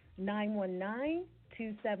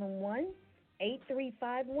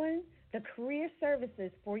 919-271-8351, the career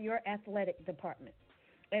services for your athletic department,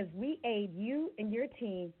 as we aid you and your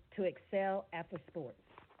team to excel after sports.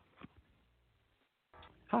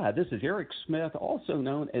 Hi, this is Eric Smith, also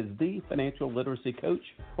known as the Financial Literacy Coach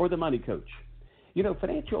or the Money Coach. You know,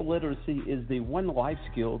 financial literacy is the one life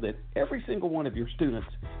skill that every single one of your students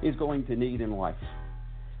is going to need in life.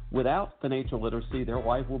 Without financial literacy, their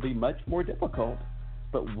life will be much more difficult,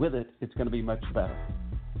 but with it, it's going to be much better.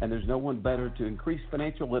 And there's no one better to increase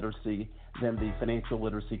financial literacy than the Financial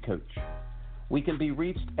Literacy Coach. We can be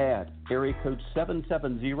reached at area code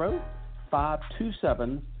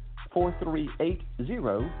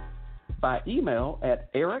 770-527-4380, by email at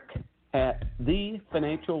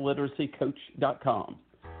eric@thefinancialliteracycoach.com.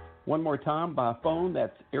 One more time, by phone,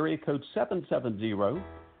 that's area code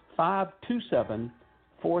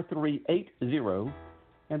 770-527-4380,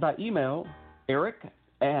 and by email,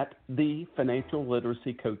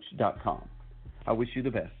 eric@thefinancialliteracycoach.com. I wish you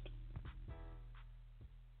the best.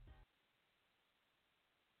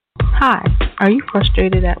 Hi, are you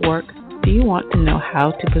frustrated at work? Do you want to know how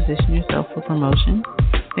to position yourself for promotion?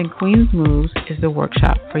 Then Queen's Moves is the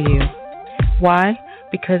workshop for you. Why?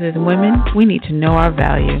 Because as women, we need to know our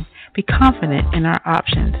value, be confident in our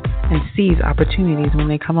options, and seize opportunities when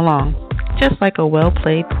they come along, just like a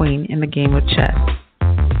well-played queen in the game of chess.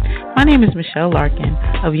 My name is Michelle Larkin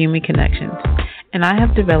of Yumi Connections, and I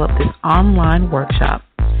have developed this online workshop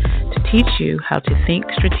to teach you how to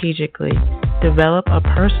think strategically, develop a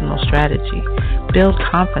personal strategy, build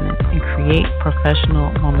confidence, and create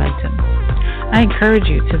professional momentum. I encourage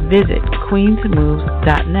you to visit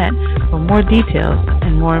queensmoves.net for more details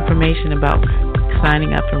and more information about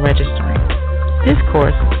signing up and registering. This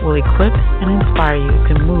course will equip and inspire you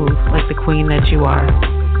to move like the queen that you are.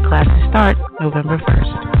 Classes start November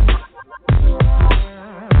 1st.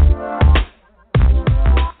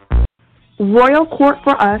 Royal Court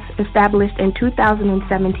for Us, established in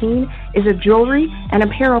 2017, is a jewelry and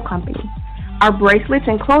apparel company. Our bracelets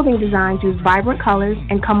and clothing designs use vibrant colors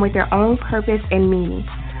and come with their own purpose and meaning.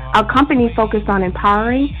 Our company focused on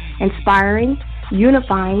empowering, inspiring,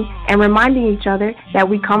 unifying, and reminding each other that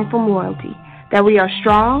we come from royalty, that we are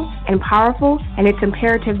strong and powerful, and it's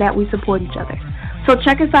imperative that we support each other. So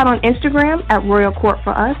check us out on Instagram at Royal Court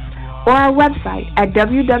for Us, or our website at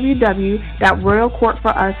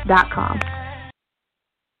www.royalcourtforus.com.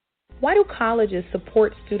 Why do colleges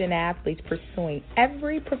support student athletes pursuing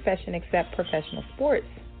every profession except professional sports?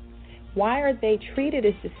 Why are they treated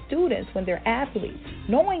as the students when they're athletes,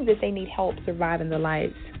 knowing that they need help surviving their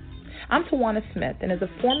lives? I'm Tawana Smith, and as a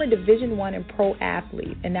former Division I and pro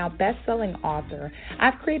athlete and now best-selling author,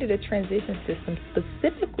 I've created a transition system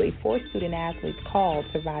specifically for student athletes called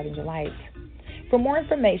Surviving the Lights. For more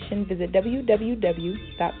information, visit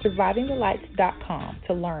www.survivingthelights.com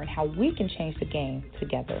to learn how we can change the game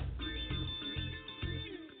together.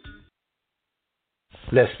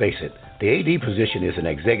 Let's face it, the AD position is an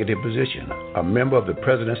executive position, a member of the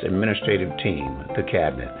President's administrative team, the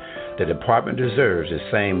Cabinet. The department deserves the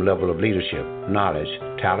same level of leadership, knowledge,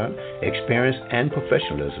 talent, experience, and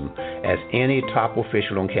professionalism as any top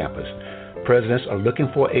official on campus. Presidents are looking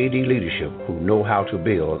for AD leadership who know how to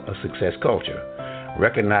build a success culture.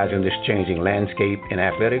 Recognizing this changing landscape in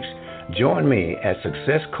athletics, join me at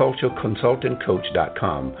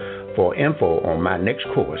SuccessCultureConsultantCoach.com for info on my next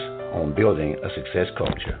course on building a success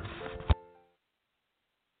culture.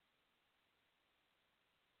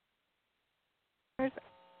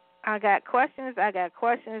 I got questions. Dr.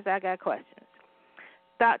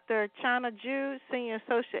 Chana Jude, Senior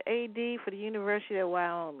Associate AD for the University of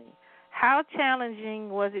Wyoming. How challenging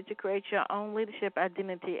was it to create your own leadership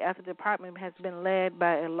identity after the department has been led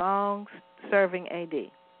by a long-serving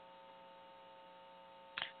AD?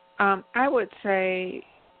 I would say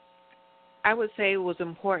it was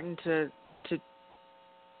important to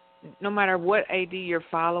no matter what AD you're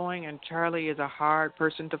following, and Charlie is a hard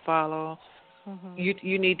person to follow. Mm-hmm.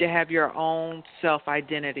 You need to have your own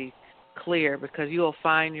self-identity clear, because you'll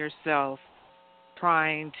find yourself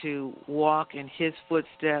trying to walk in his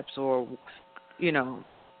footsteps, or,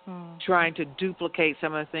 trying to duplicate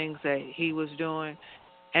some of the things that he was doing,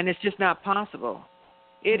 and it's just not possible.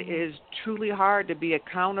 It is truly hard to be a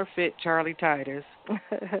counterfeit Charlie Titus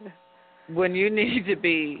when you need to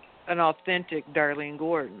be an authentic Darlene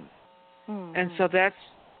Gordon. And so that's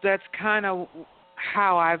that's kind of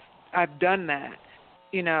how I've done that.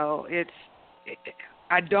 You know,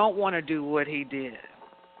 I don't want to do what he did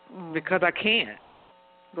because I can't.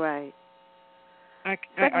 Right. I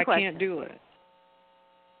can't do it.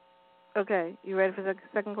 Okay, you ready for the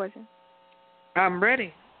second question? I'm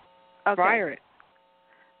ready. Okay. Fire it.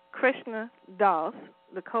 Krishna Das,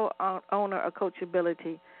 the co-owner of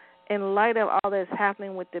Coachability, in light of all that's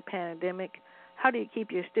happening with the pandemic, how do you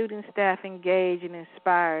keep your student staff engaged and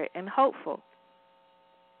inspired and hopeful?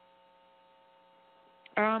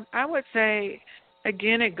 I would say,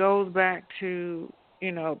 again, it goes back to,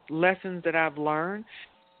 lessons that I've learned.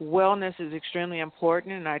 Wellness is extremely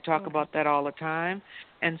important, and I talk about that all the time.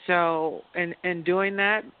 And so in doing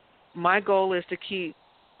that, my goal is to keep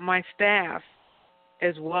my staff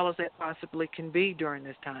as well as they possibly can be during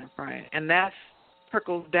this time frame. And that's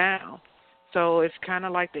trickles down. So it's kind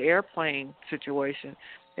of like the airplane situation.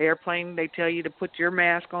 The airplane, they tell you to put your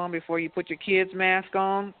mask on before you put your kid's mask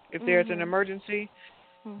on if there's an emergency.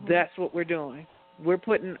 That's what we're doing. We're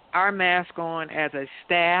putting our mask on as a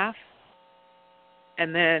staff,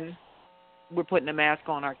 and then we're putting the mask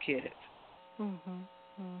on our kids.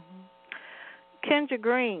 Kendra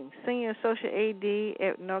Green, Senior Associate AD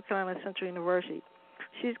at North Carolina Central University.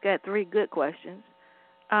 She's got 3 good questions.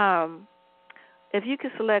 If you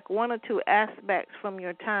could select 1 or 2 aspects from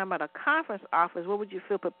your time at a conference office, what would you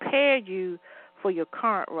feel prepared you for your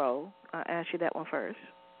current role? I'll ask you that one first.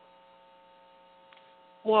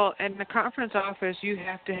 Well, in the conference office, you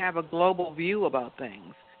have to have a global view about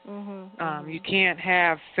things. You can't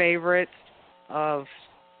have favorites of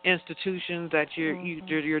institutions that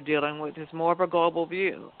you're dealing with. It's more of a global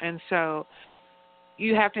view. And so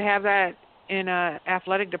you have to have that in an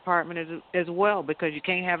athletic department as well, because you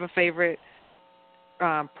can't have a favorite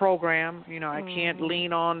program. I can't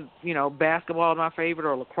lean on, basketball is my favorite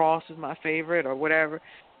or lacrosse is my favorite or whatever.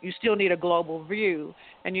 You still need a global view,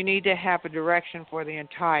 and you need to have a direction for the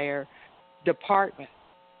entire department.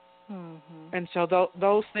 And so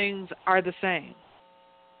those things are the same.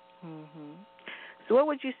 So what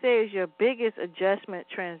would you say is your biggest adjustment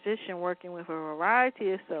transition working with a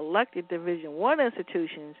variety of selected Division I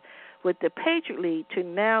institutions with the Patriot League to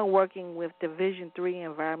now working with Division III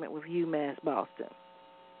environment with UMass Boston?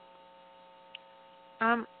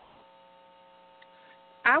 I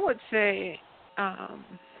would say,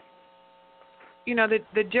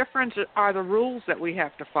 the difference are the rules that we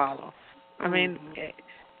have to follow. I mean,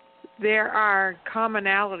 there are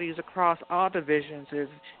commonalities across all divisions.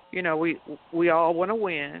 We all want to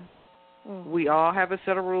win. We all have a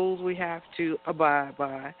set of rules we have to abide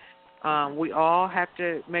by. We all have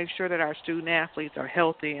to make sure that our student athletes are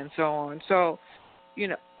healthy and so on. So,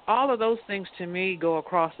 all of those things to me go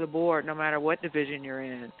across the board no matter what division you're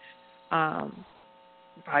in.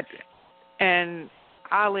 And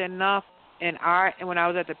oddly enough, when I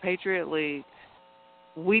was at the Patriot League,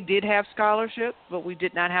 we did have scholarships, but we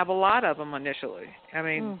did not have a lot of them initially. I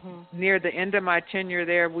mean, near the end of my tenure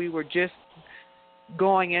there, we were just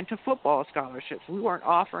going into football scholarships. We weren't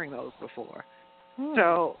offering those before.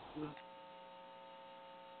 So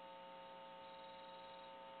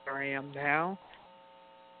where I am now,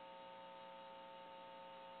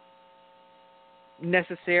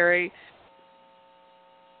 necessary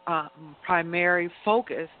primary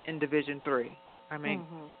focus in Division III. I mean,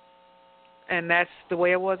 and that's the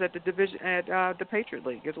way it was at the division at the Patriot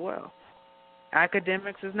League as well.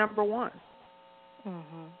 Academics is number 1.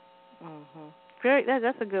 Very.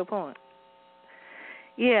 That's a good point.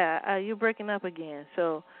 Yeah, you're breaking up again.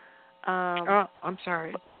 So. I'm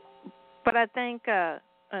sorry. But I think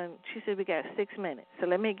she said we got 6 minutes, so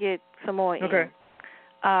let me get some more in. Okay.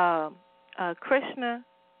 Christina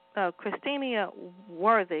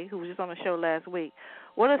Worthy, who was just on the show last week,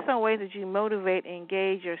 what are some ways that you motivate and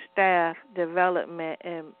engage your staff development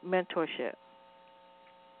and mentorship?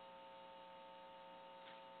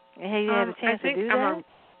 And have you had a chance to do that?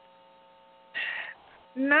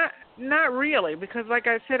 Not really, because like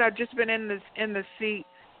I said, I've just been in the seat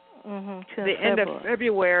the end of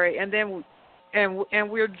February, and then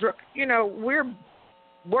we're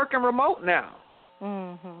working remote now.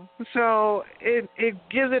 So it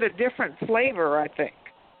gives it a different flavor, I think.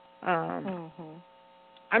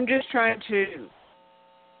 I'm just trying to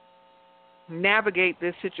navigate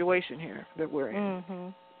this situation here that we're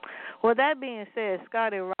in. Well, that being said,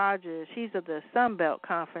 Scotty Rogers, he's at the Sun Belt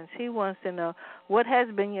Conference. He wants to know, what has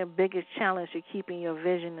been your biggest challenge to keeping your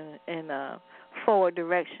vision in forward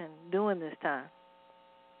direction during this time?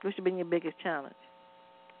 What's been your biggest challenge?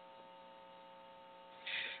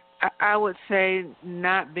 I would say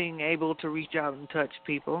not being able to reach out and touch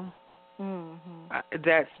people.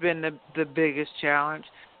 That's been the biggest challenge.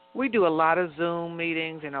 we do a lot of Zoom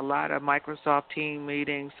meetings and a lot of Microsoft Team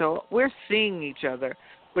meetings. So we're seeing each other,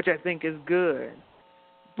 which I think is good.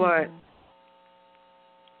 But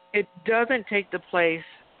it doesn't take the place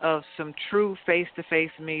of some true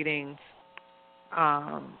face-to-face meetings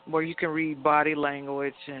where you can read body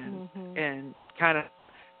language and kind of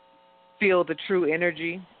feel the true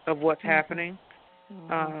energy of what's happening.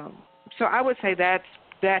 So I would say that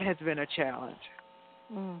has been a challenge.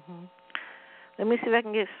 Let me see if I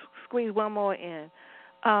can squeeze one more in.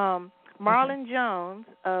 Marlon Jones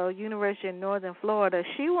of University of Northern Florida,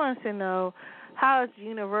 she wants to know, how has the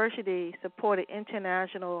university supported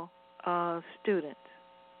international students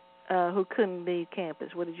who couldn't leave campus?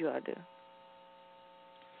 What did you all do?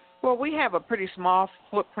 Well, we have a pretty small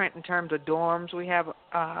footprint in terms of dorms. We have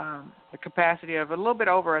a capacity of a little bit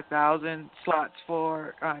over 1,000 slots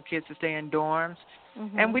for kids to stay in dorms.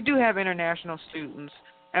 And we do have international students.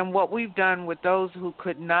 And what we've done with those who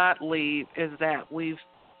could not leave is that we've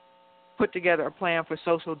put together a plan for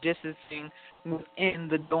social distancing within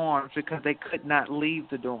the dorms because they could not leave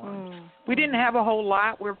the dorms. We didn't have a whole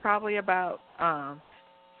lot. We're probably about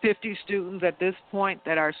 50 students at this point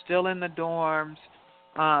that are still in the dorms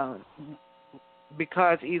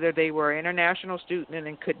because either they were an international student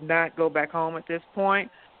and could not go back home at this point,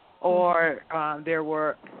 or there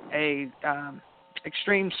were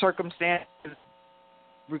extreme circumstances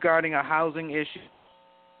regarding a housing issue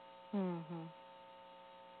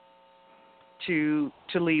to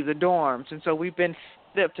leave the dorms. And so we've been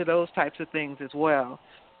sensitive to those types of things as well.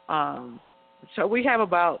 So we have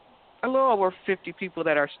about a little over 50 people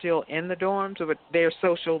that are still in the dorms, but they're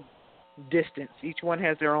social distance. Each one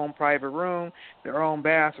has their own private room, their own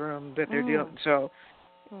bathroom that they're dealing. So,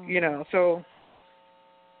 and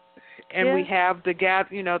we have the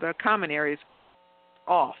the common areas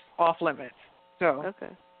off limits. So. Okay.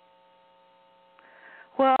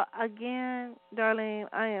 Well, again, Darlene,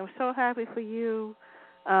 I am so happy for you.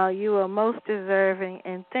 You are most deserving,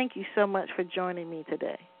 and thank you so much for joining me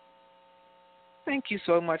today. Thank you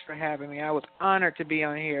so much for having me. I was honored to be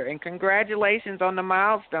on here, and congratulations on the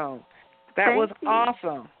milestone. That was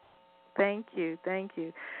awesome. Thank you.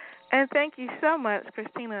 And thank you so much,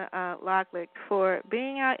 Christina Locklick, for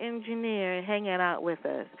being our engineer and hanging out with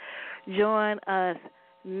us. Join us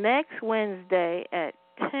next Wednesday at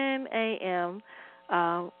 10 a.m.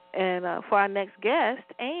 For our next guest,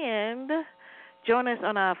 and join us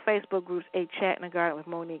on our Facebook groups, A Chat in the Garden with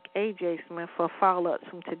Monique A.J. Smith, for follow-ups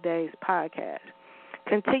from today's podcast.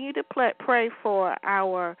 Continue to pray for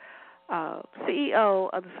our CEO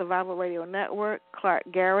of the Survival Radio Network, Clark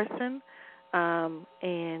Garrison.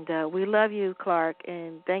 And we love you, Clark,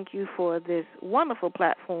 and thank you for this wonderful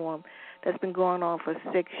platform that's been going on for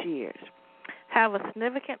 6 years. Have a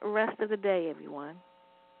significant rest of the day, everyone.